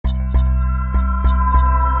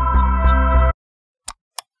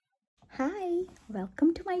Hi,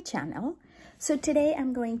 welcome to my channel. So today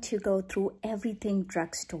I'm going to go through everything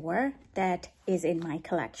drugstore that is in my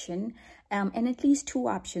collection, and at least 2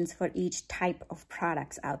 options for each type of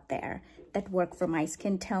products out there that work for my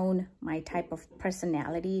skin tone, my type of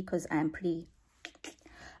personality, because I'm pretty...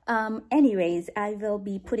 anyways, I will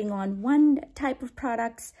be putting on one type of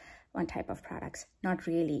products, not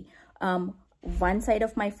really. One side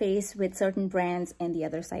of my face with certain brands and the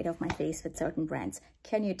other side of my face with certain brands.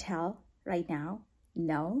 Can you tell right now?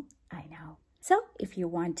 No, I know. So if you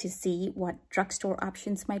want to see what drugstore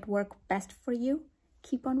options might work best for you,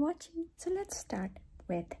 keep on watching. So let's start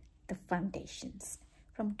with the foundations.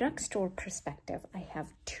 From drugstore perspective, I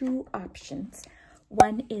have 2 options.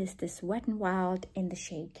 One is this Wet n Wild in the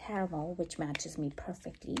shade Caramel, which matches me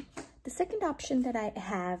perfectly. The second option that I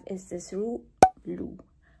have is this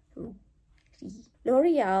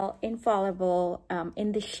L'Oreal Infallible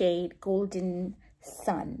in the shade Golden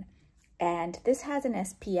Sun, and this has an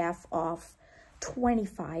SPF of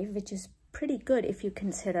 25, which is pretty good if you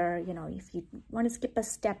consider, you know, if you want to skip a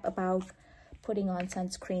step about putting on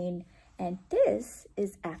sunscreen. And this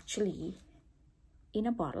is actually in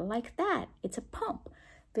a bottle like that. It's a pump,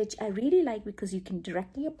 which I really like because you can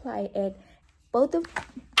directly apply it. Both of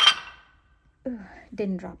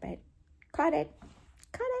didn't drop it, caught it.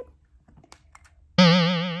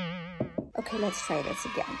 Okay, let's try this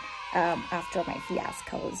again. After my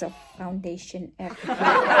fiascos of foundation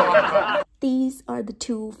everywhere. These are the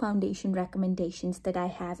 2 foundation recommendations that I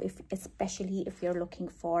have, especially if you're looking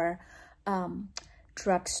for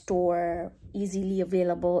drugstore, easily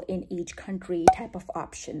available in each country type of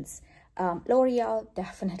options. L'Oreal,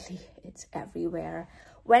 definitely, it's everywhere.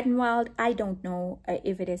 Wet n Wild, I don't know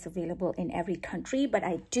if it is available in every country, but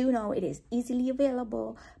I do know it is easily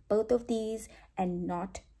available, both of these, and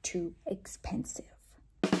not too expensive.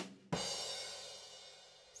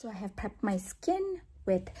 So I have prepped my skin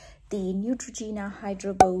with the Neutrogena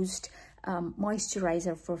Hydro Boost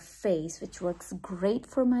moisturizer for face, which works great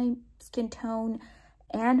for my skin tone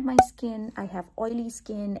and my skin. I have oily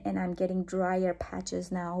skin and I'm getting drier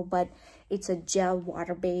patches now, but it's a gel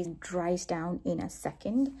water base, dries down in a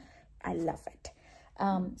second. I love it.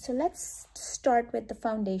 So let's start with the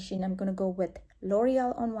foundation. I'm gonna go with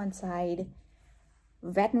L'Oreal on one side,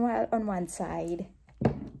 Wet n Wild on one side,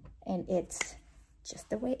 and it's just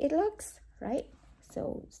the way it looks, right?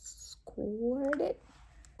 So squirt it.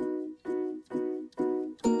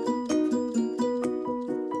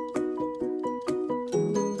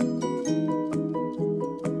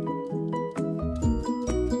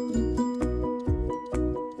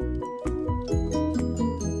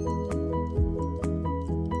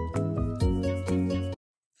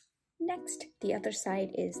 Next, the other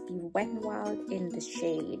side is the Wet n Wild in the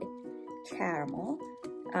shade Caramel,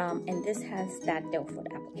 and this has that doe foot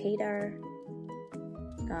applicator.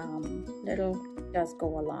 Little does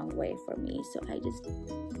go a long way for me, so I just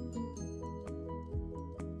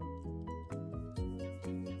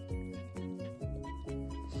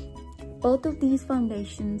both of these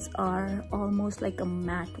foundations are almost like a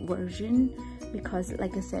matte version because,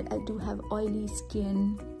 like I said, I do have oily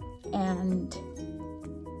skin and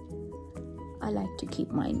I like to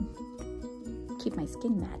keep my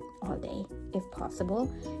skin matte all day if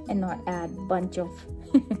possible, and not add bunch of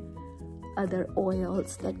other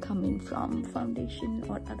oils that come in from foundation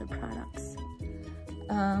or other products.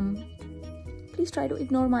 Please try to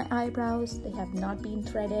ignore my eyebrows. They have not been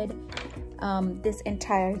threaded this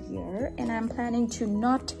entire year, and I'm planning to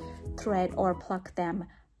not thread or pluck them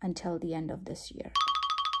until the end of this year.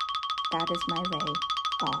 That is my way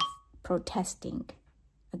of protesting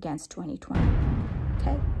against 2020.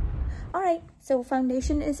 Okay, all right, so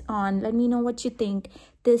foundation is on. Let me know what you think.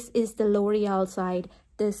 This is the L'Oreal side,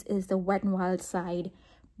 this is the Wet n Wild side.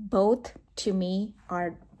 Both to me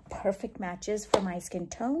are perfect matches for my skin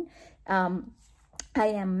tone. I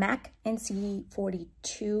am MAC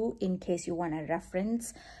NC42 in case you want a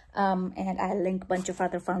reference, and I'll link a bunch of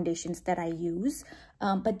other foundations that I use,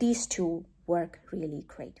 but these 2 work really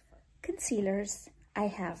great. Concealers, I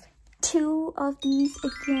have 2 of these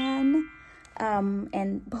again,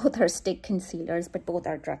 and both are stick concealers, but both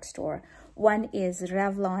are drugstore. One is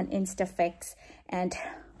Revlon Instafix, and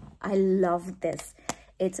I love this.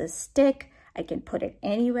 It's a stick. I can put it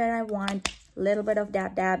anywhere I want. Little bit of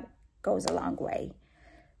dab goes a long way.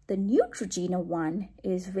 The Neutrogena one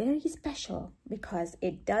is very special because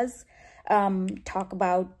it does talk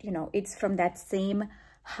about, you know, it's from that same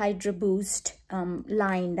Hydra Boost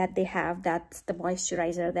line that they have. That's the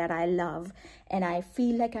moisturizer that I love, and I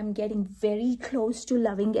feel like I'm getting very close to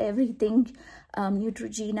loving everything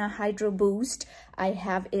Neutrogena Hydra Boost. I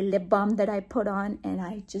have a lip balm that I put on, and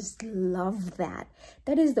I just love that.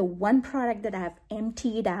 That is the one product that I've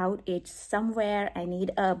emptied out. It's somewhere. I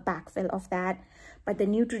need a backfill of that. But the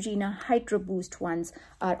Neutrogena Hydra Boost ones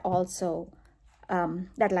are also,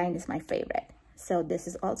 that line is my favorite. So this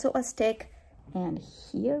is also a stick. And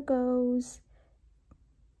here goes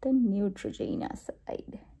the Neutrogena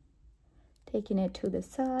side. Taking it to the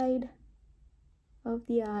side of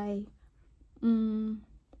the eye.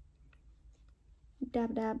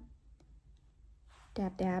 Dab, dab.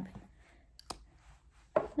 Dab, dab.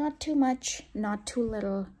 Not too much, not too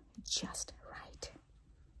little, just right.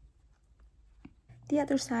 The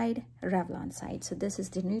other side, Revlon side. So this is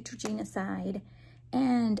the Neutrogena side.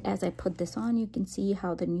 And as I put this on, you can see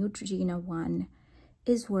how the Neutrogena one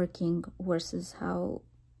is working versus how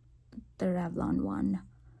the Revlon one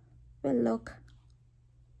will look.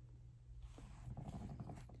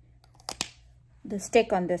 The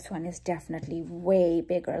stick on this one is definitely way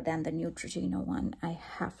bigger than the Neutrogena one. I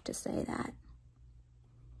have to say that.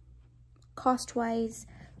 Cost-wise,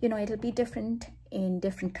 you know, it'll be different in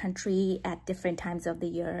different country at different times of the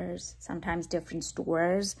years, sometimes different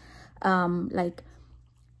stores.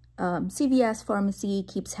 CVS Pharmacy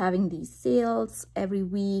keeps having these sales every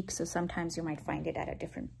week, so sometimes you might find it at a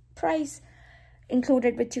different price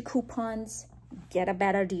included with your coupons. Get a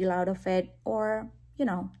better deal out of it, or, you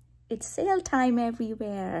know, it's sale time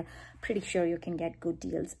everywhere. Pretty sure you can get good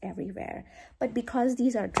deals everywhere. But because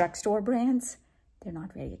these are drugstore brands, they're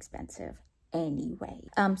not very expensive anyway.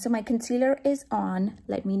 So my concealer is on.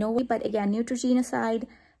 Let me know. But again, Neutrogena side,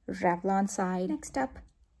 Revlon side. Next up,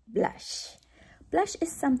 blush. Blush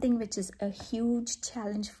is something which is a huge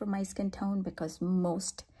challenge for my skin tone because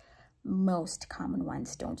most common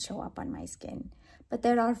ones don't show up on my skin. But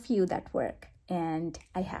there are a few that work, and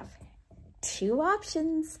I have two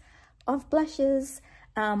options of blushes.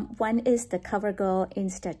 One is the CoverGirl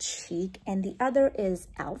Instantcheek, and the other is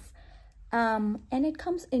e.l.f. And it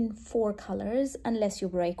comes in 4 colors unless you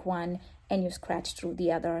break one and you scratch through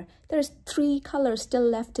the other. There's 3 colors still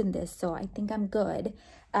left in this, so I think I'm good.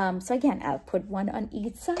 So again, I'll put one on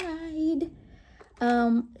each side.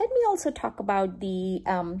 Let me also talk about the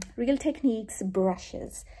Real Techniques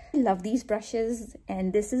brushes. I love these brushes,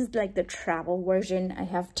 and this is like the travel version. I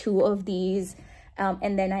have 2 of these,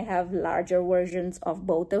 and then I have larger versions of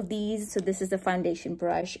both of these. So this is the foundation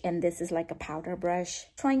brush, and this is like a powder brush.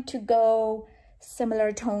 Trying to go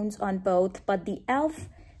similar tones on both, but the e.l.f.,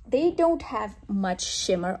 they don't have much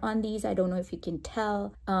shimmer on these. I don't know if you can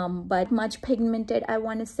tell, but much pigmented, I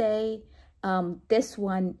want to say. This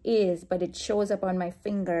one is, but it shows up on my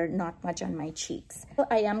finger, not much on my cheeks. So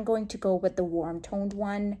I am going to go with the warm toned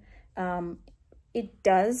one. It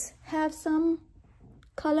does have some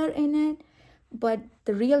color in it, but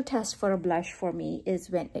the real test for a blush for me is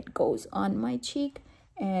when it goes on my cheek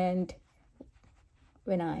and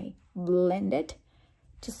when I blend it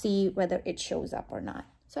to see whether it shows up or not.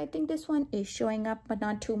 So I think this one is showing up, but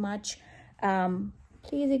not too much.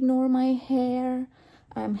 Please ignore my hair.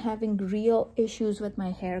 I'm having real issues with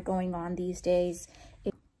my hair going on these days.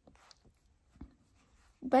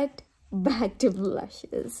 But back to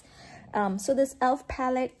blushes. So this e.l.f.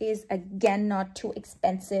 palette is, again, not too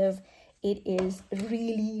expensive. It is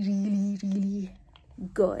really, really, really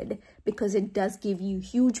good because it does give you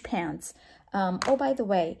huge pans. Oh, by the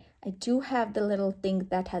way, I do have the little thing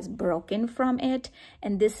that has broken from it,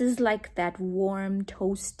 and this is like that warm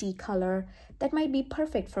toasty color that might be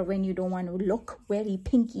perfect for when you don't want to look very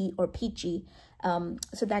pinky or peachy.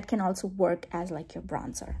 So that can also work as like your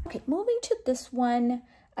bronzer. Okay, moving to this one.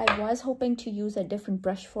 I was hoping to use a different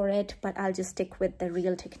brush for it, but I'll just stick with the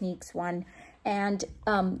Real Techniques one. And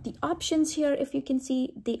the options here, if you can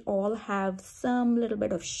see, they all have some little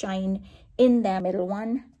bit of shine in the middle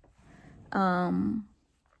one.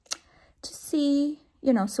 To see,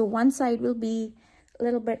 you know, so one side will be a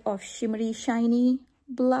little bit of shimmery, shiny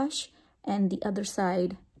blush, and the other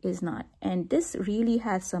side is not. And this really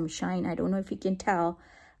has some shine. I don't know if you can tell,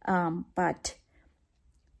 but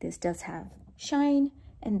this does have shine,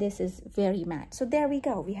 and this is very matte. So there we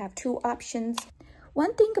go. We have 2 options.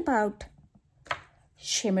 One thing about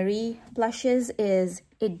shimmery blushes is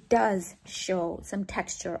it does show some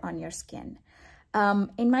texture on your skin.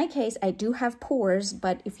 In my case, I do have pores,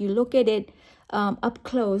 but if you look at it up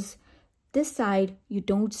close, this side, you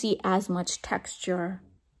don't see as much texture,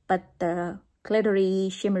 but the glittery,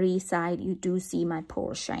 shimmery side, you do see my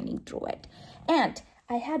pores shining through it. And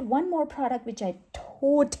I had one more product which I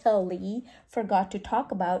totally forgot to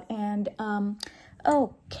talk about. And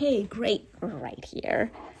okay, great, right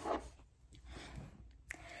here.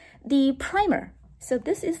 The primer. So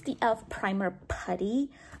this is the e.l.f. Primer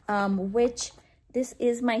Putty, which this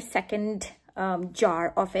is my second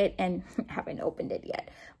jar of it, and haven't opened it yet.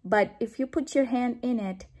 But if you put your hand in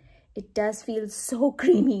it, it does feel so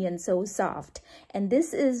creamy and so soft. And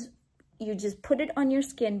this is, you just put it on your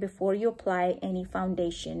skin before you apply any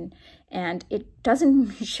foundation, and it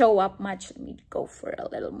doesn't show up much. Let me go for a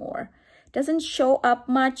little more. It doesn't show up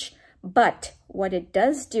much, but what it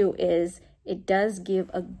does do is it does give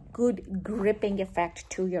a good gripping effect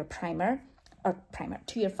to your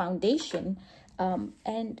to your foundation.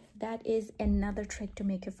 And that is another trick to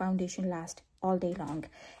make your foundation last all day long.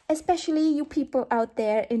 Especially you people out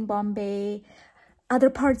there in Bombay, other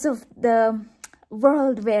parts of the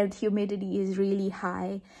world where the humidity is really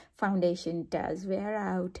high, foundation does wear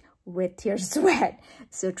out with your sweat.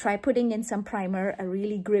 So try putting in some primer, a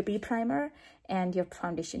really grippy primer, and your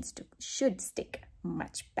foundation should stick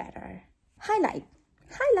much better. Highlight.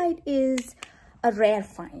 Highlight is a rare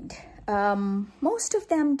find. Most of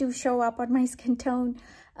them do show up on my skin tone,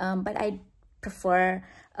 but I prefer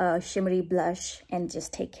a shimmery blush and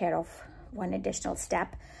just take care of one additional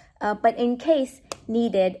step. But in case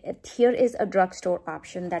needed, here is a drugstore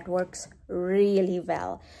option that works really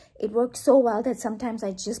well. It works so well that sometimes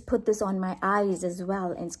I just put this on my eyes as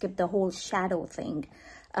well and skip the whole shadow thing.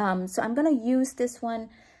 So I'm gonna use this one.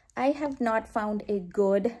 I have not found a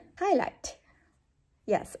good highlight.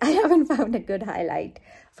 Yes, I haven't found a good highlight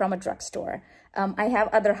from a drugstore. I have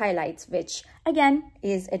other highlights, which again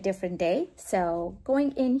is a different day. So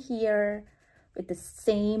going in here with the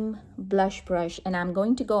same blush brush, and I'm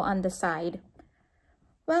going to go on the side.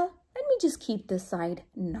 Well, let me just keep this side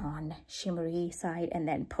non-shimmery side and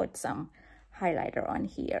then put some highlighter on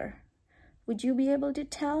here. Would you be able to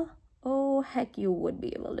tell? Oh, heck, you would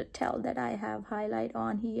be able to tell that I have highlight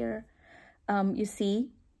on here. You see,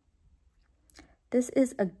 this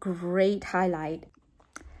is a great highlight.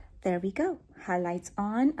 There we go. Highlights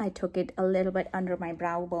on. I took it a little bit under my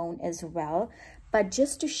brow bone as well. But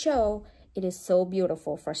just to show it is so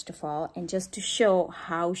beautiful, first of all, and just to show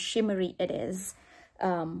how shimmery it is,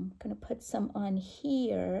 I'm going to put some on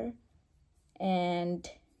here. And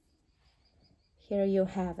here you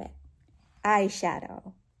have it.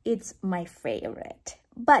 Eyeshadow. It's my favorite.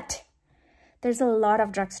 But there's a lot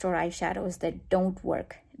of drugstore eyeshadows that don't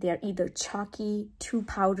work. They're either chalky, too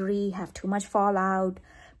powdery, have too much fallout,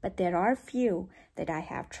 but there are a few that I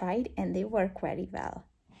have tried and they work very well.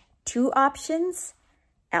 Two options,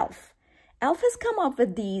 e.l.f. e.l.f. has come up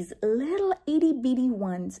with these little itty bitty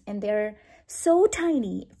ones, and they're so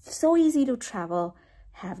tiny, so easy to travel,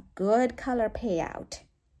 have good color payout.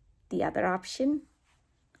 The other option,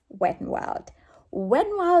 Wet n Wild. Wet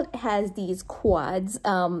n Wild has these quads,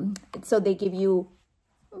 so they give you,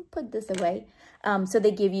 put this away, so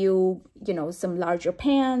they give you, you know, some larger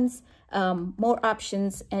pans, more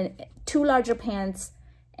options, and two larger pans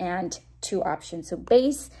and two options. So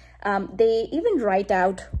base, they even write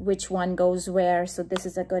out which one goes where, so this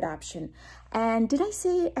is a good option. And did I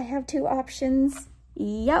say I have two options?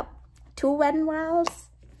 Yep, two Wet n Wilds,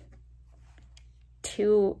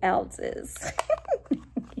 two Elses.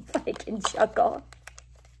 If I can chuckle.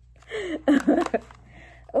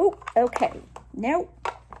 Oh, okay. Nope.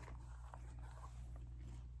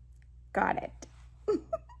 Got it.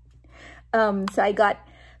 So I got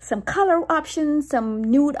some color options, some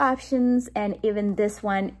nude options, and even this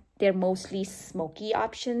one, they're mostly smoky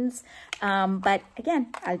options. But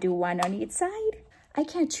again, I'll do one on each side. I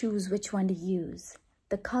can't choose which one to use.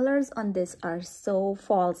 The colors on this are so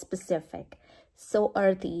fall specific, so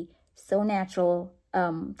earthy, so natural,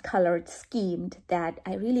 colored schemed, that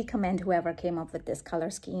I really commend whoever came up with this color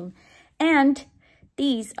scheme. And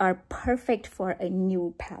these are perfect for a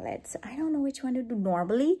nude palette. So I don't know which one to do.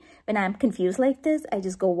 Normally when I'm confused like this, I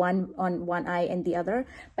just go one on one eye and the other,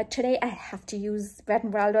 but today I have to use Wet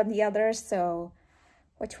n Wild on the other. So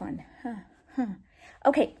which one?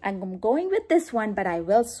 Okay, I'm going with this one, but I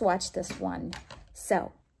will swatch this one,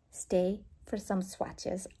 so stay for some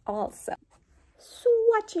swatches also.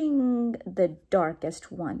 Swatching the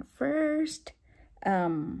darkest one first,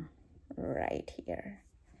 right here.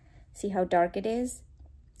 See how dark it is?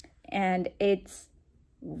 And it's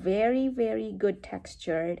very, very good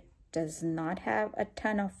textured, does not have a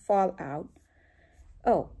ton of fallout.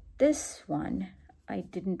 Oh, this one, I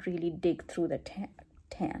didn't really dig through the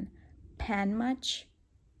pan much.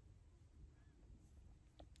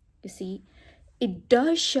 You see, it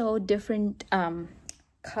does show different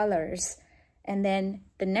colors. And then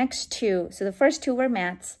the next two, so the first two were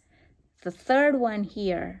mattes, The third one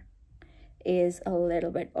here is a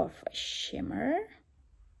little bit of a shimmer.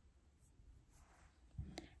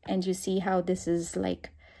 And you see how this is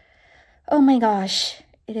like, oh my gosh,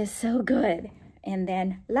 it is so good. And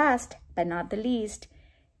then last but not the least,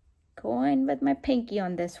 going with my pinky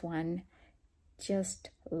on this one, just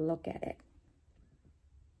look at it.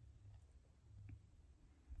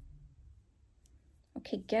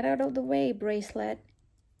 Okay, get out of the way, bracelet.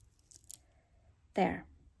 There.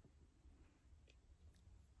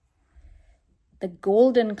 The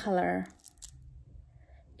golden color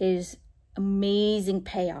is amazing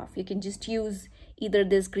payoff. You can just use either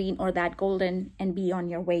this green or that golden and be on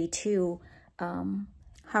your way to,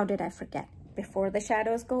 how did I forget? Before the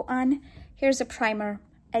shadows go on, here's a primer.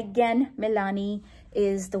 Again, Milani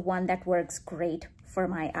is the one that works great for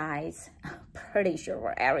my eyes. I'm pretty sure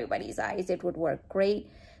for everybody's eyes it would work great.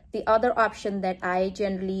 The other option that I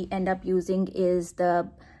generally end up using is the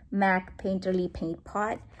MAC Painterly Paint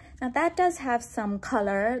Pot. Now that does have some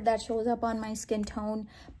color that shows up on my skin tone,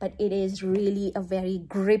 but it is really a very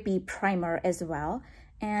grippy primer as well.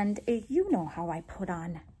 And you know how I put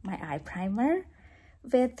on my eye primer,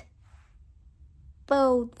 with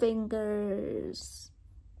both fingers.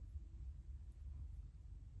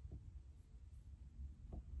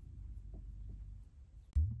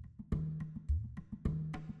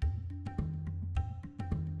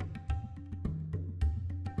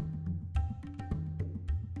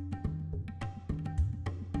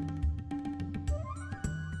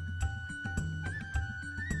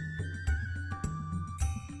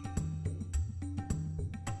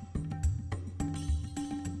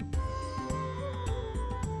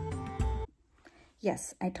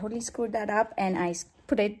 Yes, I totally screwed that up and I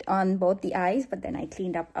put it on both the eyes, but then I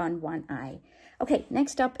cleaned up on one eye. Okay,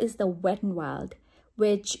 next up is the Wet n Wild,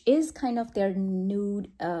 which is kind of their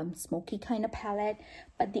nude, smoky kind of palette.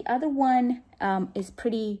 But the other one is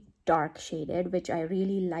pretty dark shaded, which I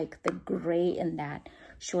really like. The gray in that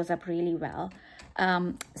shows up really well.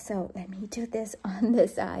 So let me do this on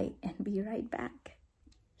this eye and be right back.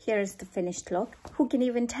 Here's the finished look. Who can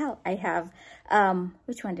even tell? I have,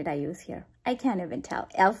 which one did I use here? I can't even tell.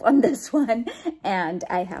 e.l.f. on this one, and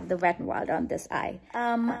I have the Wet n Wild on this eye.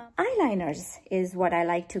 Eyeliners is what I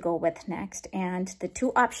like to go with next, and the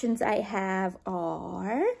two options I have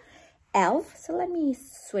are e.l.f. So let me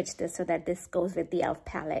switch this so that this goes with the e.l.f.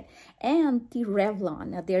 palette, and the Revlon.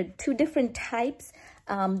 Now, there are two different types.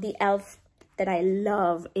 The e.l.f. that I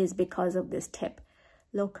love is because of this tip.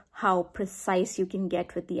 Look how precise you can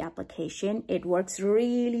get with the application. It works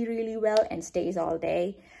really, really well and stays all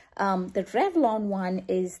day. The Revlon one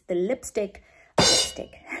is the lipstick.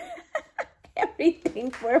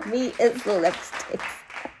 Everything for me is lipstick.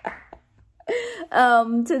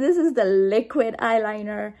 So this is the liquid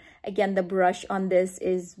eyeliner. Again, the brush on this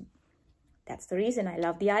is, that's the reason I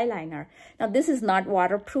love the eyeliner. Now, this is not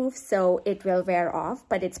waterproof, so it will wear off,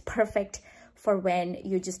 but it's perfect for when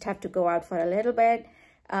you just have to go out for a little bit.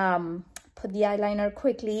 Put the eyeliner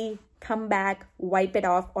quickly, come back, wipe it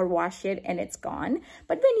off or wash it, and it's gone.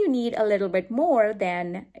 But when you need a little bit more,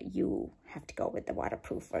 then you have to go with the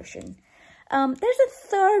waterproof version. There's a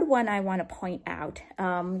third one I want to point out.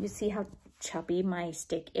 You see how chubby my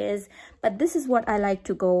stick is, but this is what I like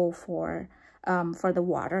to go for the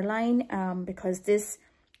waterline, because this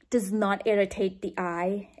does not irritate the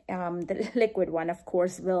eye. The liquid one, of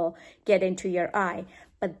course, will get into your eye,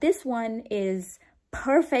 but this one is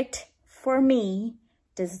perfect for me,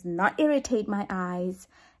 does not irritate my eyes,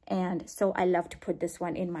 and so I love to put this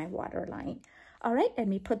one in my waterline. All right, let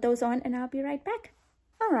me put those on and I'll be right back.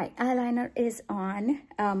 All right, eyeliner is on.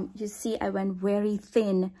 You see I went very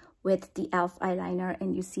thin with the e.l.f. eyeliner,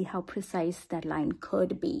 and you see how precise that line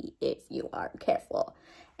could be if you are careful.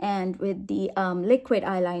 And with the liquid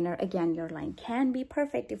eyeliner, again, your line can be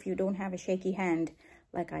perfect if you don't have a shaky hand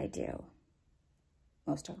like I do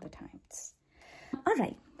most of the times. All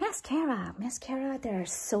right, mascara. Mascara, there are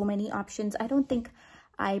so many options. I don't think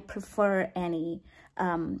I prefer any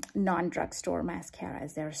non-drugstore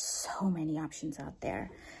mascaras. There are so many options out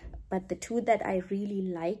there. But the two that I really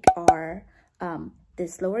like are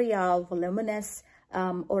this L'Oreal Voluminous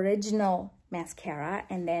Original Mascara.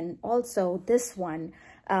 And then also this one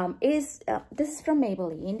this is from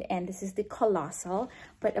Maybelline, and this is the Colossal.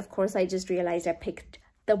 But of course, I just realized I picked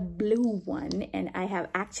the blue one, and I have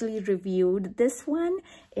actually reviewed this one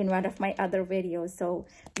in one of my other videos, so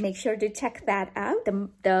make sure to check that out.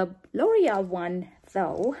 The L'Oreal one,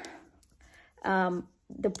 though,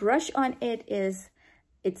 the brush on it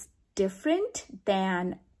it's different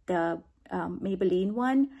than the Maybelline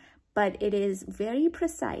one, but it is very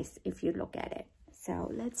precise if you look at it.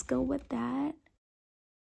 So let's go with that.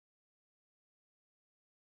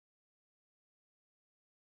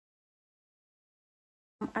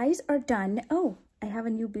 Eyes are done. Oh, I have a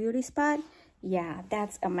new beauty spot. Yeah,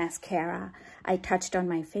 that's a mascara I touched on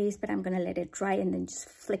my face, but I'm gonna let it dry and then just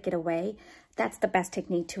flick it away. That's the best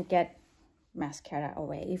technique to get mascara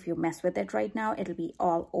away. If you mess with it right now, it'll be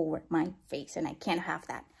all over my face and I can't have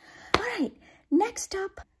that. All right, next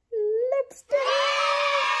up, lipstick.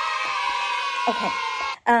 Okay,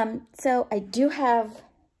 so I do have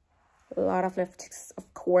a lot of lipsticks,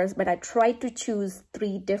 of course, but I tried to choose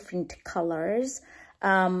 3 different colors.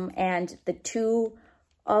 And the 2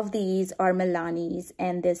 of these are Milani's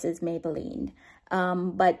and this is Maybelline.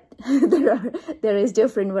 But there is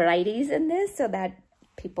different varieties in this so that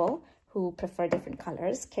people who prefer different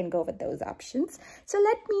colors can go with those options. So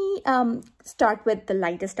let me start with the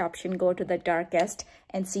lightest option, go to the darkest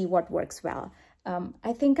and see what works well.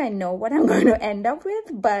 I think I know what I'm going to end up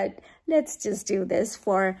with, but let's just do this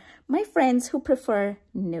for my friends who prefer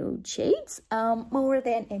nude shades more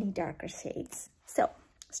than any darker shades. So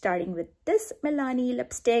starting with this Milani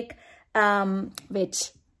lipstick,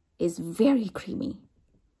 which is very creamy.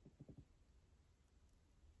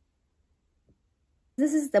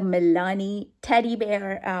 This is the Milani Teddy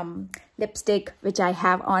Bear lipstick, which I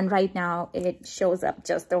have on right now. It shows up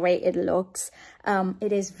just the way it looks.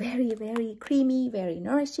 It is very, very creamy, very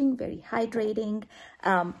nourishing, very hydrating,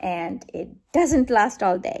 and it doesn't last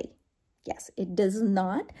all day. Yes, it does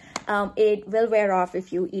not. It will wear off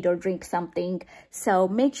if you eat or drink something. So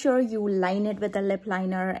make sure you line it with a lip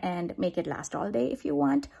liner and make it last all day if you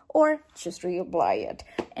want, or just reapply it.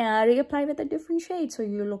 Reapply with a different shade so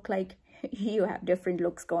you look like you have different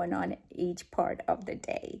looks going on each part of the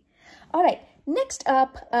day. All right, next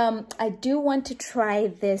up, I do want to try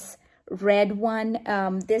this red one.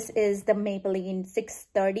 This is the Maybelline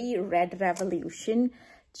 630 Red Revolution.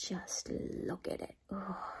 Just look at it.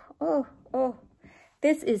 Oh.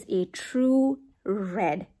 This is a true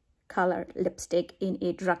red color lipstick in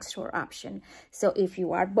a drugstore option. So if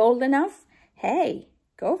you are bold enough, hey,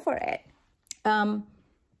 go for it. I'm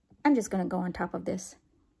just gonna go on top of this.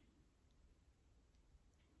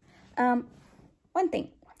 One thing,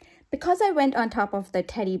 because I went on top of the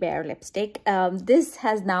Teddy Bear lipstick, this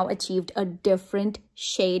has now achieved a different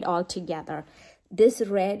shade altogether. This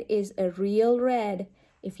red is a real red,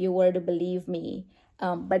 if you were to believe me.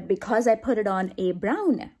 But because I put it on a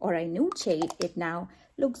brown or a nude shade, it now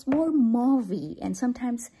looks more mauvey. And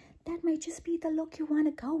sometimes that might just be the look you want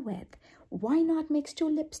to go with. Why not mix 2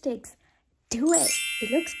 lipsticks? Do it. It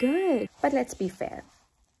looks good. But let's be fair.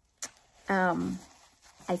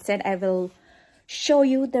 I said I will show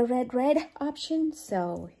you the red option.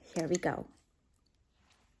 So here we go.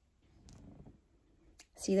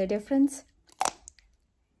 See the difference?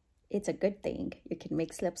 It's a good thing. You can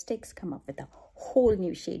mix lipsticks, come up with a whole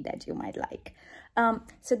new shade that you might like.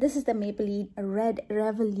 So this is the Maybelline Red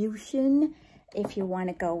Revolution if you want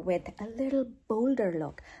to go with a little bolder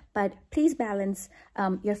look. But please balance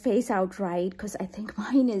your face out right, because I think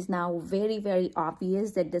mine is now very, very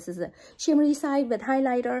obvious that this is a shimmery side with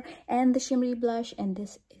highlighter and the shimmery blush, and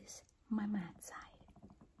this is my matte side.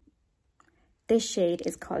 This shade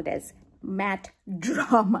is called as Matte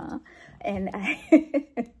Drama, and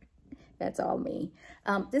that's all me.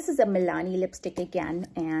 This is a Milani lipstick again,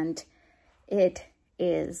 and it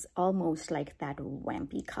is almost like that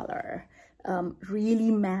wampy color.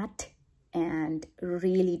 Really matte and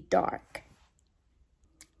really dark.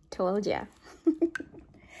 Told ya.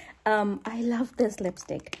 I love this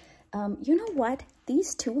lipstick. You know what?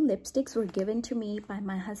 These 2 lipsticks were given to me by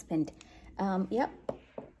my husband. Yep,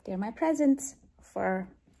 they're my presents for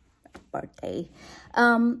birthday.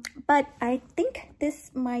 But I think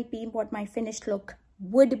this might be what my finished look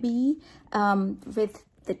would be, with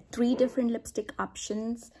the 3 different lipstick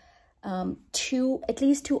options, at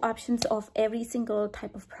least 2 options of every single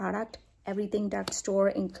type of product, everything drugstore,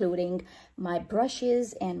 including my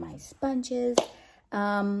brushes and my sponges.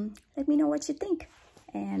 Let me know what you think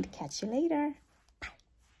and catch you later.